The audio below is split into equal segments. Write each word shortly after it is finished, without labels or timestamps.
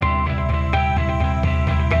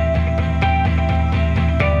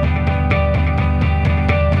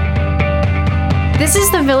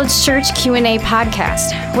the Village Church Q&A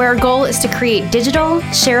podcast, where our goal is to create digital,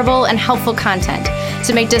 shareable, and helpful content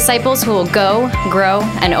to make disciples who will go, grow,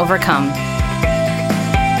 and overcome.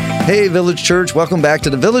 Hey, Village Church. Welcome back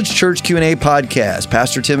to the Village Church Q&A podcast.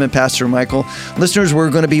 Pastor Tim and Pastor Michael. Listeners,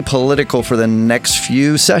 we're going to be political for the next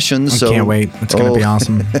few sessions. I can't wait. It's going to be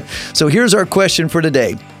awesome. So here's our question for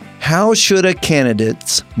today. How should a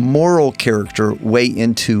candidate's moral character weigh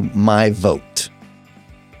into my vote?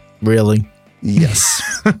 Really? Yes.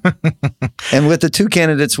 And with the two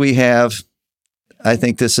candidates we have, I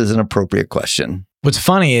think this is an appropriate question. What's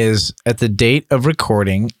funny is at the date of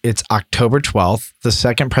recording, it's October 12th. The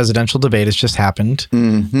second presidential debate has just happened.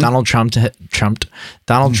 Mm-hmm. Donald Trump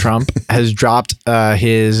has dropped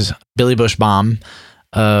his Billy Bush bomb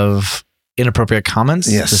of inappropriate comments,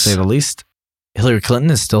 to say the least. Hillary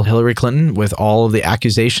Clinton is still Hillary Clinton with all of the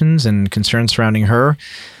accusations and concerns surrounding her.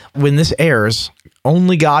 When this airs,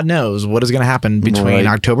 only God knows what is going to happen between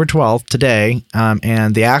October 12th today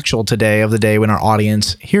and the actual today of the day when our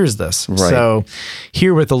audience hears this. Right. So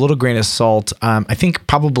here with a little grain of salt, I think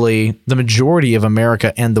probably the majority of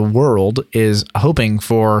America and the world is hoping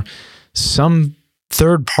for some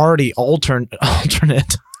third-party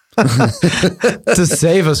alternate to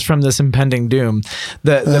save us from this impending doom.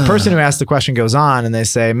 The person who asked the question goes on and they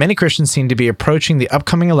say, many Christians seem to be approaching the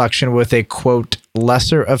upcoming election with a, quote,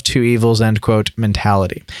 lesser of two evils, end quote,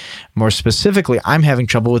 mentality. More specifically, I'm having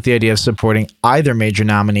trouble with the idea of supporting either major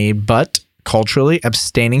nominee, but culturally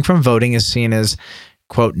abstaining from voting is seen as,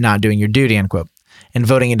 quote, not doing your duty, end quote. And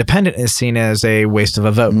voting independent is seen as a waste of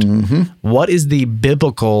a vote. Mm-hmm. What is the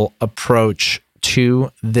biblical approach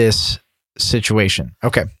to this situation?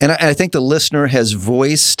 Okay. And I think the listener has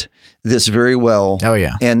voiced this very well. Oh,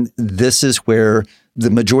 yeah. And this is where the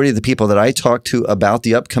majority of the people that I talk to about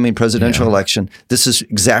the upcoming presidential election, this is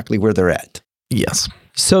exactly where they're at. Yes.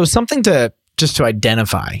 So something to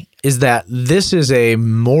identify is that this is a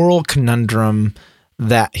moral conundrum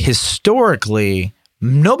that historically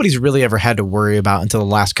nobody's really ever had to worry about until the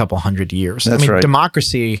last couple hundred years. That's right.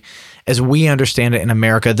 Democracy, as we understand it in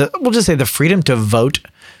America, we'll just say the freedom to vote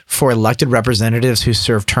for elected representatives who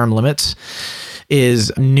serve term limits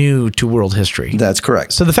is new to world history. That's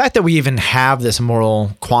correct. So the fact that we even have this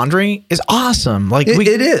moral quandary is awesome. Like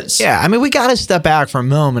it is. Yeah. I mean, we got to step back for a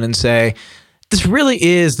moment and say, this really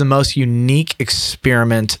is the most unique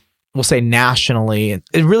experiment, we'll say nationally.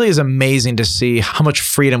 It really is amazing to see how much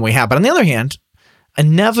freedom we have. But on the other hand,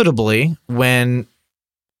 inevitably, when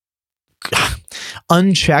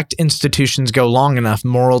unchecked institutions go long enough,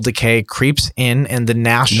 moral decay creeps in, and the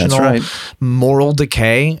national moral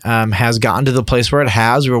decay has gotten to the place where it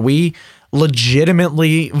has, where we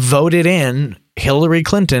legitimately voted in Hillary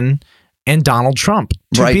Clinton and Donald Trump.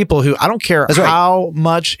 Two people who, I don't care how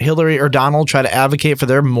much Hillary or Donald try to advocate for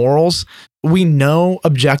their morals, we know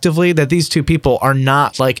objectively that these two people are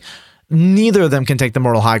not like, neither of them can take the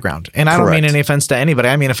moral high ground. And I don't mean any offense to anybody.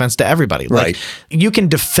 I mean offense to everybody. Like, you can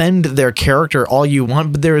defend their character all you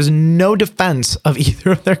want, but there is no defense of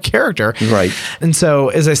either of their character. Right. And so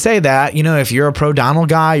as I say that, if you're a pro-Donald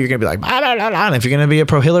guy, you're going to be like, blah, blah, blah, blah. And if you're going to be a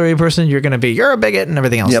pro-Hillary person, you're going to be, you're a bigot and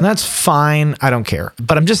everything else. Yep. And that's fine. I don't care.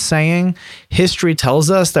 But I'm just saying, history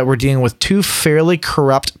tells us that we're dealing with two fairly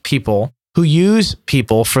corrupt people who use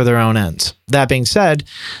people for their own ends. That being said,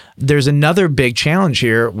 there's another big challenge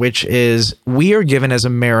here, which is we are given as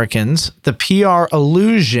Americans the PR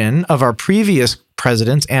illusion of our previous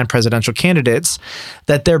presidents and presidential candidates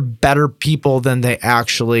that they're better people than they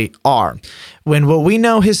actually are. When what we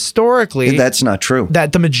know historically, that's not true.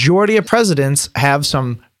 That the majority of presidents have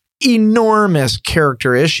some enormous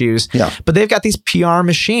character issues, but they've got these PR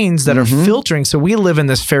machines that are filtering. So we live in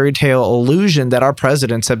this fairy tale illusion that our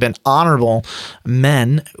presidents have been honorable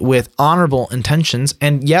men with honorable intentions.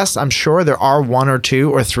 And yes, I'm sure there are one or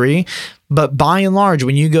two or three, but by and large,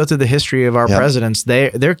 when you go through the history of our presidents,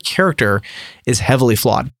 their character is heavily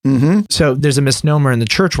flawed. Mm-hmm. So there's a misnomer in the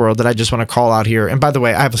church world that I just want to call out here. And by the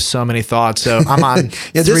way, I have so many thoughts. So I'm on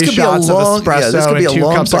 3 shots of espresso and 2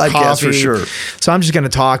 cups of coffee. For sure. So I'm just going to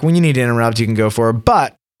talk. When you need to interrupt, you can go for it.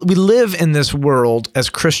 But we live in this world as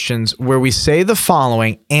Christians where we say the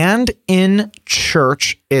following, and in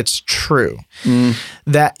church, it's true,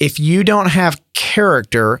 that if you don't have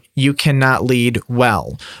character, you cannot lead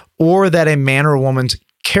well, or that a man or woman's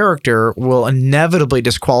character will inevitably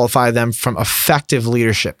disqualify them from effective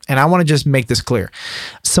leadership. And I want to just make this clear.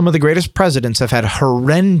 some of the greatest presidents have had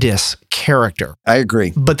horrendous character. I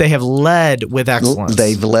agree. But they have led with excellence.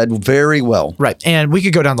 They've led very well. Right. And we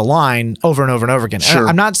could go down the line over and over and over again. Sure.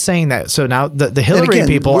 I'm not saying that. So now the Hillary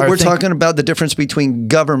people we're talking about the difference between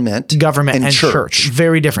government and church.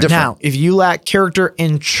 Very different. Now, if you lack character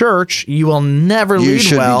in church, you will never lead well. You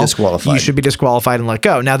should be disqualified. You should be disqualified and let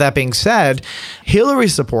go. Now, that being said, Hillary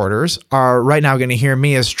supporters are right now going to hear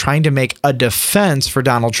me as trying to make a defense for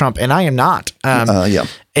Donald Trump, and I am not.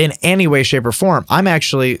 In any way, shape, or form.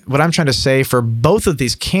 What I'm trying to say for both of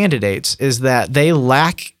these candidates is that they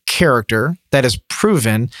lack character that is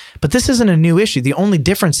proven, but this isn't a new issue. The only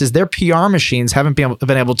difference is their PR machines haven't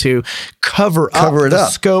been able to cover up the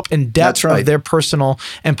scope and depth of their personal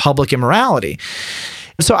and public immorality.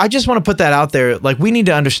 So I just want to put that out there. Like, we need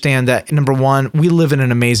to understand that, number one, we live in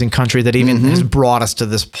an amazing country that even has brought us to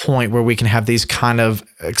this point where we can have these kind of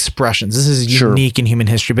expressions. This is unique in human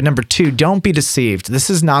history. But number two, don't be deceived.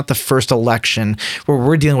 This is not the first election where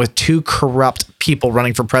we're dealing with two corrupt people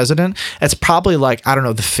running for president. It's probably like, I don't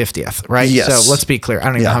know, the 50th, right? Yes. So let's be clear. I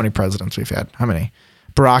don't even know how many presidents we've had. How many?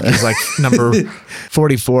 Barack is like number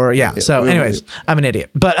 44. Yeah. So anyways, I'm an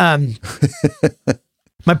idiot. But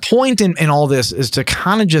my point in all this is to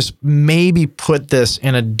kind of just maybe put this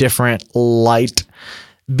in a different light,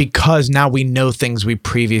 because now we know things we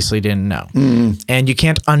previously didn't know. And you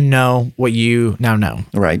can't unknow what you now know.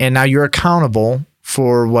 Right. And now you're accountable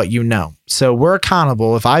for what you know. So we're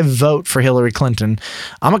accountable. If I vote for Hillary Clinton,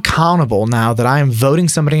 I'm accountable now that I am voting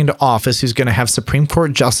somebody into office who's going to have Supreme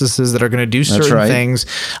Court justices that are going to do certain things.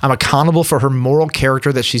 I'm accountable for her moral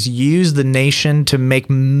character, that she's used the nation to make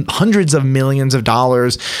hundreds of millions of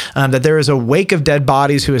dollars, that there is a wake of dead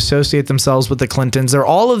bodies who associate themselves with the Clintons. There are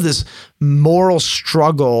all of this moral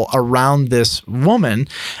struggle around this woman.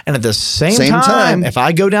 And at the same time, if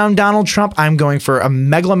I go down Donald Trump, I'm going for a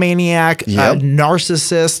megalomaniac, a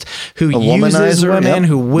narcissist who uses women,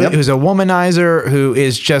 who's a womanizer, who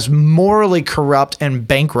is just morally corrupt and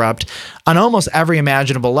bankrupt on almost every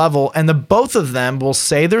imaginable level. And the both of them will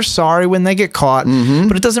say they're sorry when they get caught,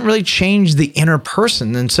 but it doesn't really change the inner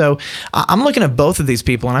person. And so I'm looking at both of these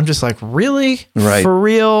people and I'm just like, really? Right. For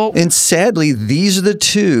real? And sadly, these are the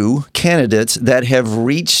two candidates that have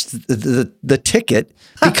reached the ticket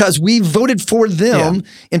because we voted for them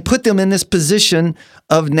and put them in this position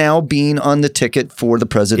of now being on the ticket for the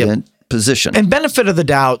president position. And benefit of the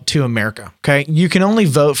doubt to America, okay? You can only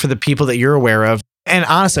vote for the people that you're aware of. And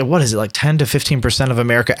honestly, what is it, like 10 to 15% of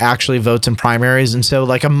America actually votes in primaries? And so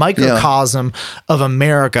like a microcosm of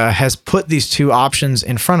America has put these two options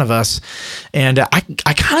in front of us. And I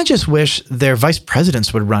kind of just wish their vice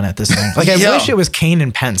presidents would run at this thing. Like I wish it was Kane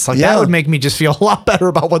and Pence. Like that would make me just feel a lot better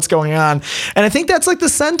about what's going on. And I think that's like the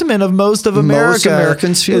sentiment of most of America. Most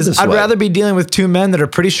Americans feel this way. I'd rather be dealing with two men that are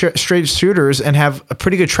pretty straight shooters and have a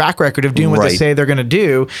pretty good track record of doing what they say they're going to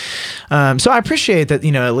do. So I appreciate that,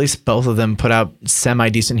 you know, at least both of them put out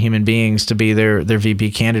semi-decent human beings to be their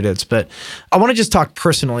VP candidates. But I want to just talk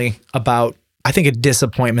personally about, I think, a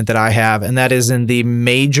disappointment that I have, and that is in the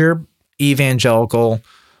major evangelical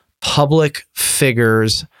public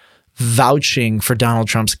figures vouching for Donald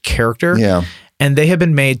Trump's character. Yeah. And they have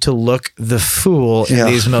been made to look the fool in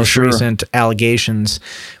these most recent allegations,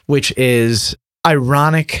 which is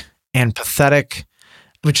ironic and pathetic,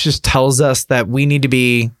 which just tells us that we need to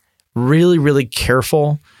be really, really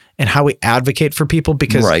careful and how we advocate for people,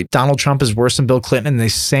 because Donald Trump is worse than Bill Clinton. And the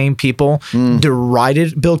same people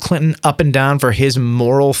derided Bill Clinton up and down for his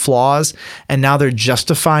moral flaws. And now they're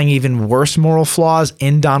justifying even worse moral flaws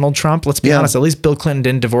in Donald Trump. Let's be honest, at least Bill Clinton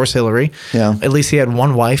didn't divorce Hillary. Yeah. At least he had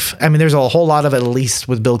one wife. I mean, there's a whole lot of at least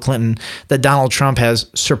with Bill Clinton that Donald Trump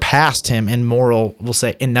has surpassed him in moral, we'll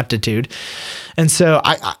say, ineptitude. And so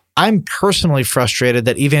I'm personally frustrated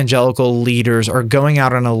that evangelical leaders are going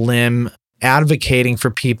out on a limb, advocating for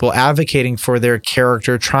people, advocating for their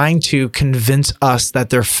character, trying to convince us that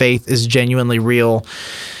their faith is genuinely real.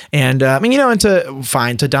 And I mean, you know, and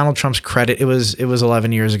to Donald Trump's credit, it was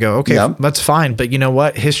 11 years ago. Okay, that's fine. But you know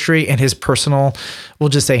what? History and his personal, we'll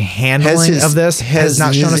just say, handling of this has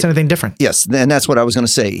not shown us anything different. Yes, and that's what I was going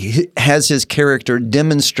to say. Has his character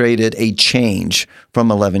demonstrated a change from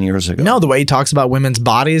 11 years ago? No, the way he talks about women's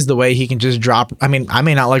bodies, the way he can just drop. I mean, I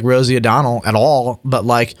may not like Rosie O'Donnell at all, but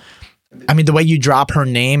like, I mean, the way you drop her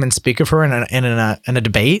name and speak of her in a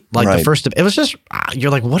debate, like the first, it was just,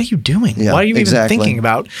 you're like, what are you doing? Yeah, what are you even thinking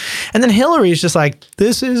about? And then Hillary is just like,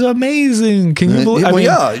 this is amazing. Can you believe? I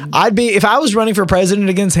mean, I'd be, if I was running for president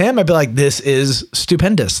against him, I'd be like, this is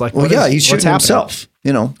stupendous. Like, he's shooting himself,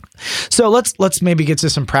 you know? So let's maybe get to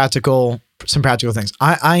some practical things.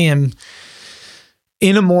 I am,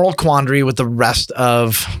 in a moral quandary with the rest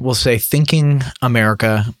of, we'll say, thinking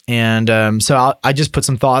America. And so I just put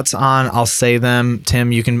some thoughts on. I'll say them.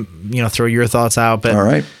 Tim, you can throw your thoughts out. But all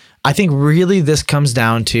right. I think really this comes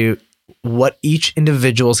down to what each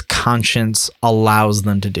individual's conscience allows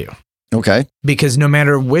them to do. Okay. Because no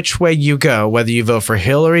matter which way you go, whether you vote for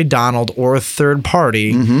Hillary, Donald, or a third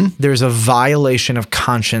party, there's a violation of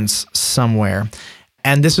conscience somewhere.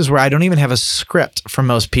 And this is where I don't even have a script for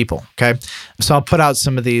most people, okay? So I'll put out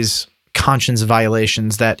some of these conscience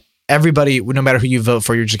violations that everybody, no matter who you vote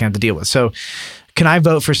for, you're just going to have to deal with. So can I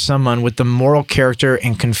vote for someone with the moral character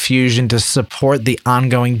and confusion to support the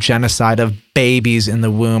ongoing genocide of babies in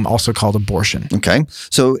the womb, also called abortion? Okay.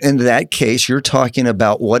 So in that case, you're talking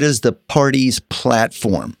about what is the party's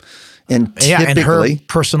platform? And typically, and her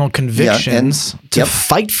personal convictions to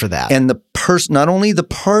fight for that. And not only the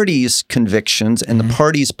party's convictions and the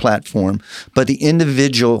party's platform, but the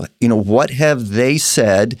individual, what have they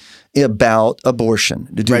said about abortion?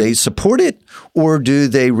 Do they support it or do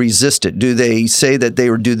they resist it? Do they say that they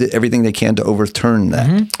would do everything they can to overturn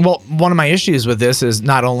that? Well, one of my issues with this is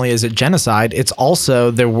not only is it genocide, it's also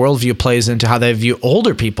their worldview plays into how they view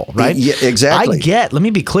older people, right? Yeah, exactly. let me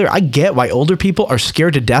be clear, I get why older people are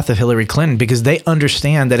scared to death of Hillary Clinton because they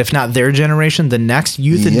understand that if not their generation, the next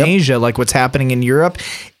euthanasia, like what's happening in Europe,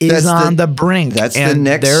 is on the brink. That's the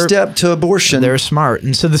next step to abortion. They're smart.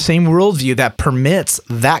 And so the same worldview that permits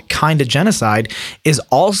that kind of genocide is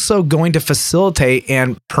also going to facilitate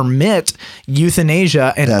and permit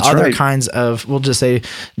euthanasia and other kinds of, we'll just say,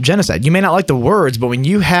 genocide. You may not like the words, but when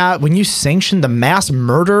you sanction the mass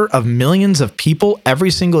murder of millions of people every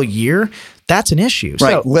single year, that's an issue.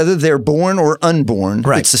 Right. So, whether they're born or unborn,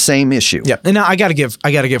 it's the same issue. Yeah. And now I got to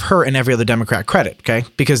give her and every other Democrat credit, okay?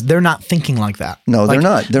 Because they're not thinking like that. No, they're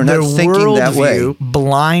not. They're not thinking that way. Their worldview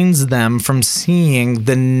blinds them from seeing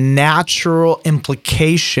the natural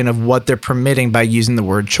implication of what they're permitting by using the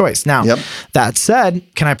word choice. Now, that said,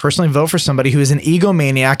 can I personally vote for somebody who is an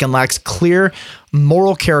egomaniac and lacks clear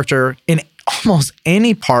moral character in almost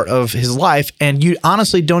any part of his life, and you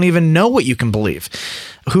honestly don't even know what you can believe,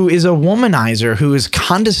 who is a womanizer, who is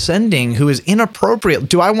condescending, who is inappropriate?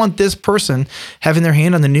 Do I want this person having their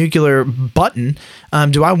hand on the nuclear button?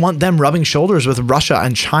 Do I want them rubbing shoulders with Russia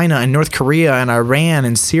and China and North Korea and Iran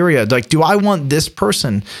and Syria? Like, do I want this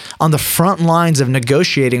person on the front lines of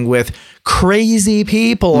negotiating with crazy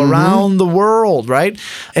people around the world, right?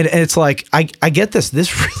 And it's like, I get this.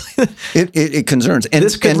 This really it concerns. And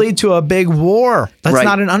this could lead to a big war. That's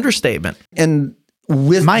not an understatement. And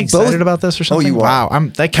am I excited about this or something? Oh, you are. Wow,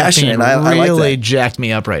 that passionate. Really I like jacked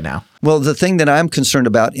me up right now. Well, the thing that I'm concerned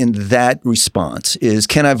about in that response is,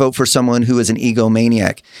 can I vote for someone who is an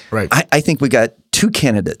egomaniac? Right. I think we got two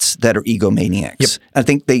candidates that are egomaniacs. Yep. I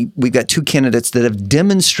think we've got two candidates that have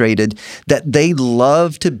demonstrated that they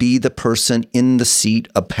love to be the person in the seat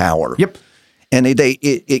of power. Yep. And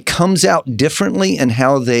it comes out differently in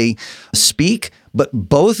how they speak, but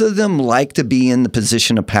both of them like to be in the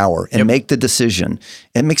position of power and make the decision.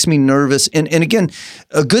 It makes me nervous. And again,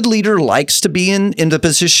 a good leader likes to be in the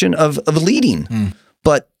position of leading.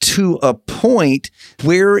 But to a point,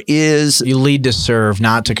 where is... You lead to serve,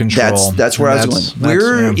 not to control. That's where I was going.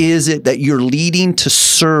 Where is it that you're leading to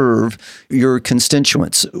serve your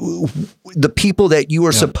constituents? The people that you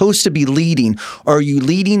are supposed to be leading, are you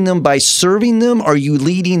leading them by serving them? Are you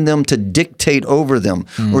leading them to dictate over them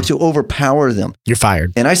or to overpower them? You're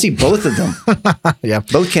fired. And I see both of them.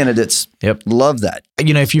 Both candidates love that.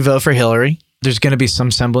 If you vote for Hillary, there's going to be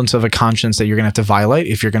some semblance of a conscience that you're going to have to violate.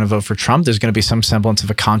 If you're going to vote for Trump, there's going to be some semblance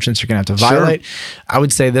of a conscience you're going to have to violate. Sure. I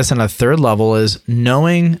would say this on a third level is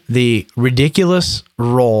knowing the ridiculous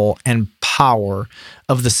role and power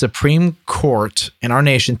of the Supreme Court in our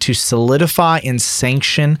nation to solidify and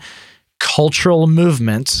sanction cultural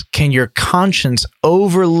movements. Can your conscience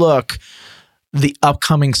overlook the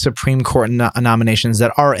upcoming Supreme Court nominations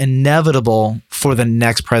that are inevitable for the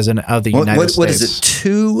next president of the United States? What is it?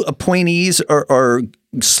 Two appointees are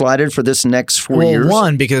slotted for this next 4 years?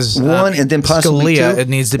 One, because and then possibly Scalia, two? it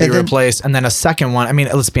needs to be replaced. And then a second one. I mean,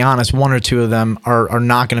 let's be honest, one or two of them are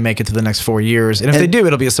not going to make it to the next 4 years. And if they do,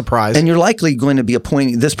 it'll be a surprise. And you're likely going to be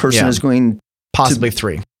appointing, this person is going possibly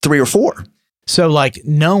three or four. So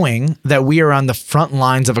knowing that we are on the front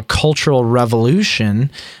lines of a cultural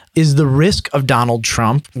revolution, is the risk of Donald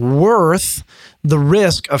Trump worth the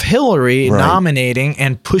risk of Hillary nominating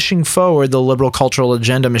and pushing forward the liberal cultural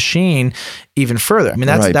agenda machine even further? I mean,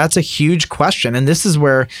 that's a huge question. And this is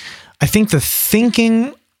where I think the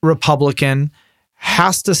thinking Republican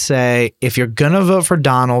has to say, if you're going to vote for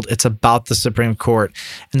Donald, it's about the Supreme Court.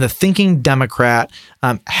 And the thinking Democrat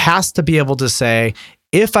has to be able to say,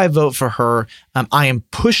 if I vote for her, I am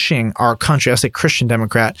pushing our country, I say Christian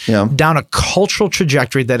Democrat, down a cultural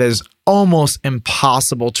trajectory that is almost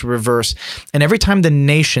impossible to reverse. And every time the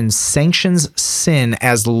nation sanctions sin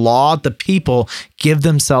as law, the people give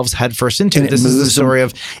themselves headfirst into it. This is the story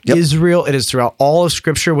of Israel. It is throughout all of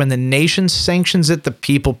Scripture. When the nation sanctions it, the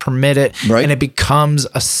people permit it, and it becomes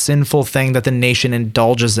a sinful thing that the nation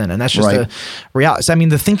indulges in. And that's just a reality. So, I mean,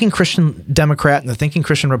 the thinking Christian Democrat and the thinking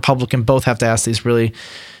Christian Republican both have to ask these really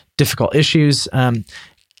difficult issues.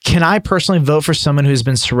 Can I personally vote for someone who's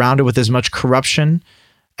been surrounded with as much corruption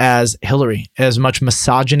as Hillary, as much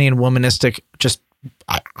misogyny and womanistic just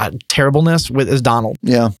terribleness as Donald?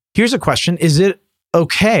 Yeah. Here's a question. Is it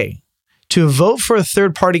okay to vote for a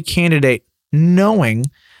third-party candidate knowing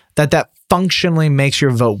that functionally makes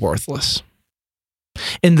your vote worthless?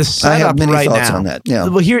 In the setup I have many right thoughts now, on that. Yeah.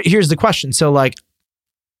 Well, here's the question. So, like,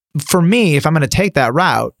 for me, if I'm going to take that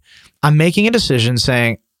route, I'm making a decision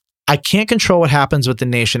saying, I can't control what happens with the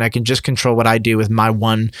nation. I can just control what I do with my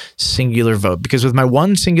one singular vote. Because with my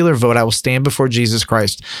one singular vote, I will stand before Jesus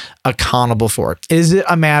Christ accountable for it. Is it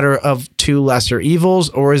a matter of two lesser evils,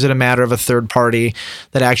 or is it a matter of a third party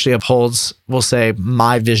that actually upholds, we'll say,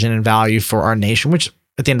 my vision and value for our nation, which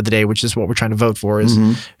at the end of the day, which is what we're trying to vote for, is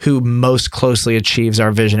who most closely achieves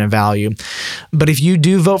our vision and value. But if you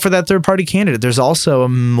do vote for that third party candidate, there's also a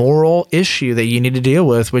moral issue that you need to deal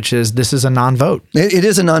with, which is this is a non-vote. It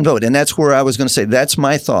is a non-vote. And that's where I was going to say, that's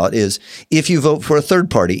my thought, is if you vote for a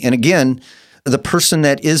third party, and again, the person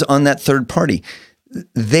that is on that third party,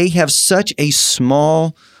 they have such a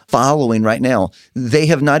small following right now. They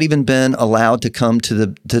have not even been allowed to come to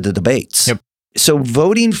the debates. Yep. So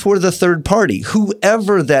voting for the third party,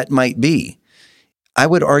 whoever that might be, I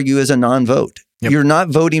would argue is a non-vote. Yep. You're not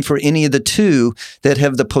voting for any of the two that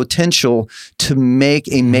have the potential to make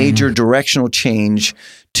a major directional change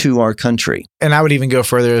to our country. And I would even go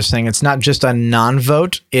further as saying it's not just a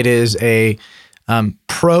non-vote, it is a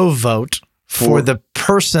pro-vote for the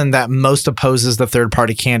person that most opposes the third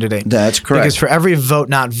party candidate. That's correct. Because for every vote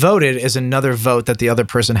not voted is another vote that the other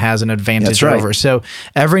person has an advantage over. So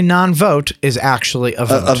every non-vote is actually a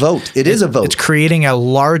vote. A vote. It is a vote. It's creating a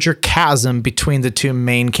larger chasm between the two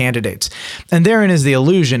main candidates. And therein is the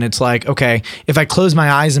illusion. It's like, okay, if I close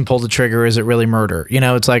my eyes and pull the trigger, is it really murder? You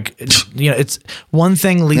know, it's like, it's one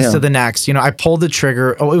thing leads to the next. You know, I pulled the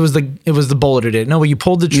trigger. Oh, it was the bullet who did it. No, you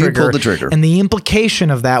pulled the trigger. You pulled the trigger. And the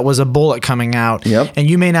implication of that was a bullet coming out. Yep. And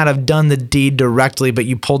you may not have done the deed directly, but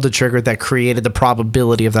you pulled the trigger that created the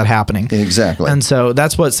probability of that happening. Exactly. And so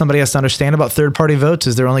that's what somebody has to understand about third-party votes,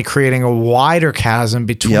 is they're only creating a wider chasm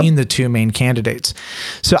between the two main candidates.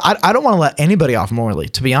 So I don't want to let anybody off morally,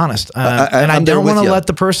 to be honest. And I don't want to let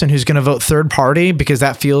the person who's going to vote third party, because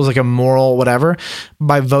that feels like a moral whatever,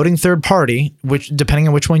 by voting third party, which depending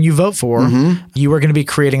on which one you vote for, you are going to be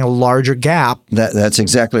creating a larger gap. That's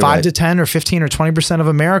exactly right. 5 to 10 or 15 or 20% of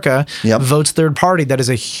America votes third party. That is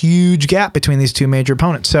a huge gap between these two major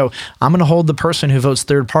opponents. So I'm going to hold the person who votes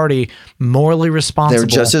third party morally responsible. They're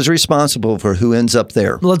just as responsible for who ends up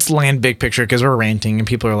there. Let's land big picture, because we're ranting and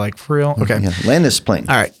people are like, for real? Okay. Yeah, land this plane.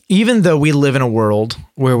 All right. Even though we live in a world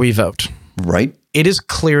where we vote, right? It is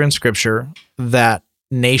clear in Scripture that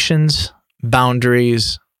nations,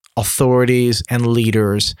 boundaries, authorities, and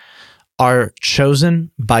leaders are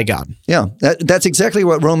chosen by God. Yeah, that's exactly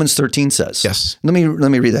what Romans 13 says. Yes. Let me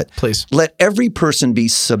read that. Please. Let every person be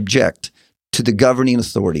subject to the governing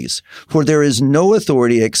authorities, for there is no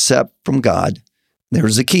authority except from God.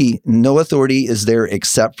 There's the key. No authority is there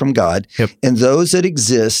except from God. Yep. And those that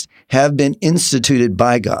exist have been instituted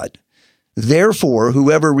by God. Therefore,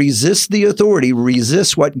 whoever resists the authority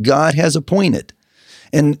resists what God has appointed.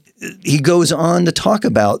 And he goes on to talk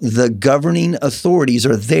about the governing authorities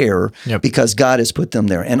are there because God has put them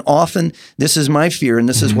there. And often, this is my fear, and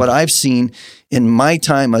this is what I've seen in my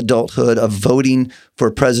time adulthood of voting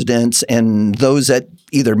for presidents and those that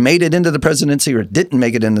either made it into the presidency or didn't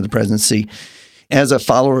make it into the presidency. As a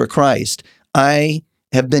follower of Christ, I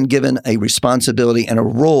have been given a responsibility and a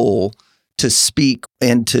role to speak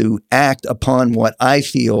and to act upon what I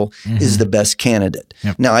feel is the best candidate.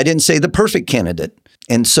 Yep. Now, I didn't say the perfect candidate.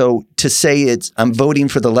 And so to say I'm voting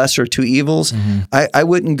for the lesser of two evils, I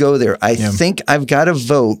wouldn't go there. I think I've got to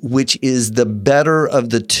vote which is the better of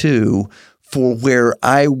the two for where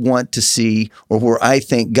I want to see or where I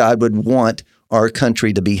think God would want our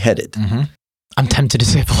country to be headed. I'm tempted to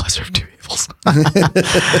say the lesser of two evils.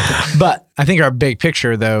 But I think our big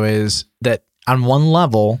picture, though, is that on one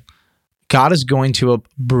level, God is going to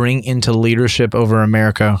bring into leadership over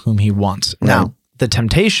America whom he wants. Now, the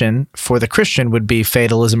temptation for the Christian would be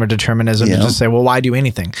fatalism or determinism to just say, well, why do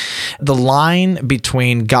anything? The line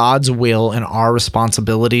between God's will and our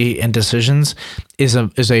responsibility and decisions is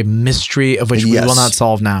a mystery of which we will not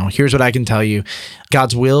solve now. Here's what I can tell you.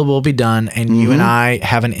 God's will be done, and you and I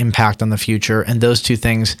have an impact on the future, and those two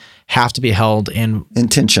things have to be held in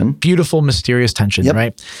tension. Beautiful, mysterious tension,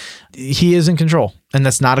 right? He is in control, and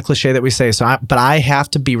that's not a cliche that we say. But I have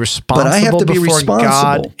to be responsible before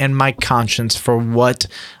God and my conscience for what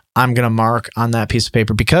I'm going to mark on that piece of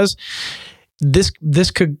paper, because this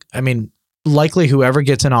could, likely whoever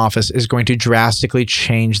gets in office is going to drastically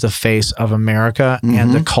change the face of America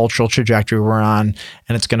and the cultural trajectory we're on,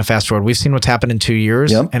 and it's going to fast forward. We've seen what's happened in 2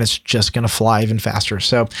 years, and it's just going to fly even faster.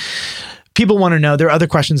 So people want to know. There are other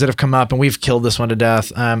questions that have come up, and we've killed this one to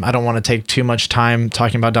death. I don't want to take too much time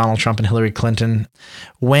talking about Donald Trump and Hillary Clinton.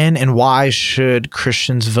 When and why should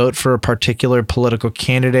Christians vote for a particular political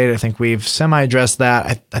candidate? I think we've semi-addressed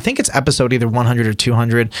that. I think it's episode either 100 or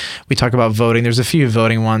 200. We talk about voting. There's a few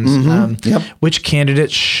voting ones. Which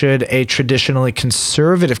candidate should a traditionally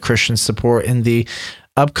conservative Christian support in the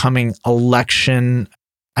upcoming election?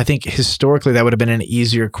 I think historically that would have been an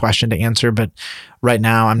easier question to answer, but right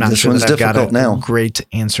now I'm not sure that I've got a great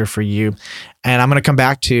answer for you. And I'm going to come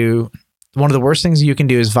back to one of the worst things you can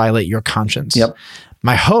do is violate your conscience.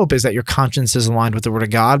 My hope is that your conscience is aligned with the Word of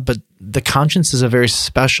God, but the conscience is a very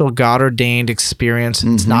special God-ordained experience.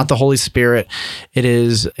 It's not the Holy Spirit. It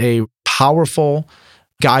is a powerful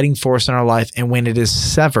guiding force in our life, and when it is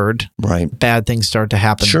severed, bad things start to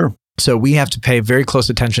happen. So we have to pay very close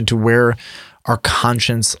attention to where our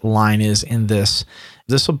conscience line is in this.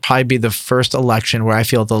 This will probably be the first election where I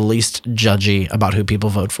feel the least judgy about who people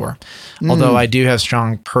vote for. Although I do have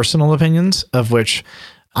strong personal opinions, of which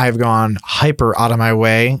I've gone hyper out of my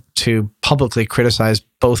way to publicly criticize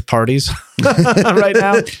both parties right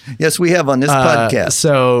now. Yes, we have on this podcast.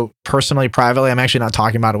 So personally, privately, I'm actually not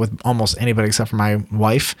talking about it with almost anybody except for my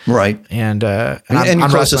wife. And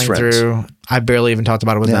I'm wrestling through. I barely even talked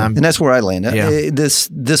about it with them. And that's where I land.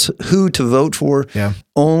 This who to vote for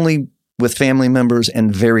only with family members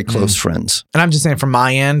and very close friends. And I'm just saying from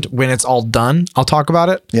my end, when it's all done, I'll talk about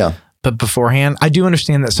it. But beforehand, I do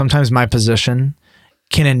understand that sometimes my position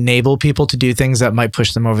can enable people to do things that might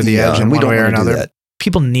push them over the edge in one way or another.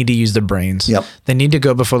 People need to use their brains. They need to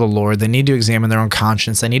go before the Lord. They need to examine their own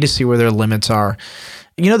conscience. They need to see where their limits are.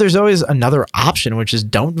 There's always another option, which is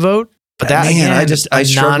don't vote. But that I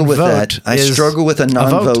struggle with that. I struggle with a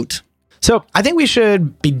non-vote. So I think we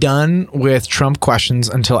should be done with Trump questions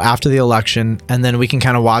until after the election, and then we can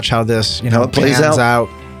kind of watch how this how it plays out.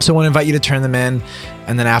 So I want to invite you to turn them in,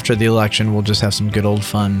 and then after the election, we'll just have some good old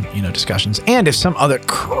fun, discussions. And if some other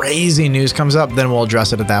crazy news comes up, then we'll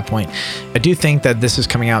address it at that point. I do think that this is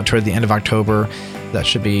coming out toward the end of October. That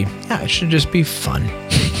should be, it should just be fun.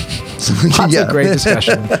 Lots of great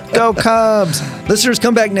discussion. Go Cubs! Listeners,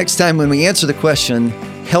 come back next time when we answer the question,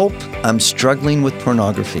 help, I'm struggling with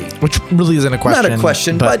pornography. Which really isn't a question. Not a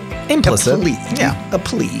question, but implicit. A plea. A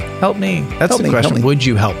plea. Help me. That's the question. Would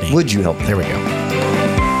you help me? Would you help me? There we go.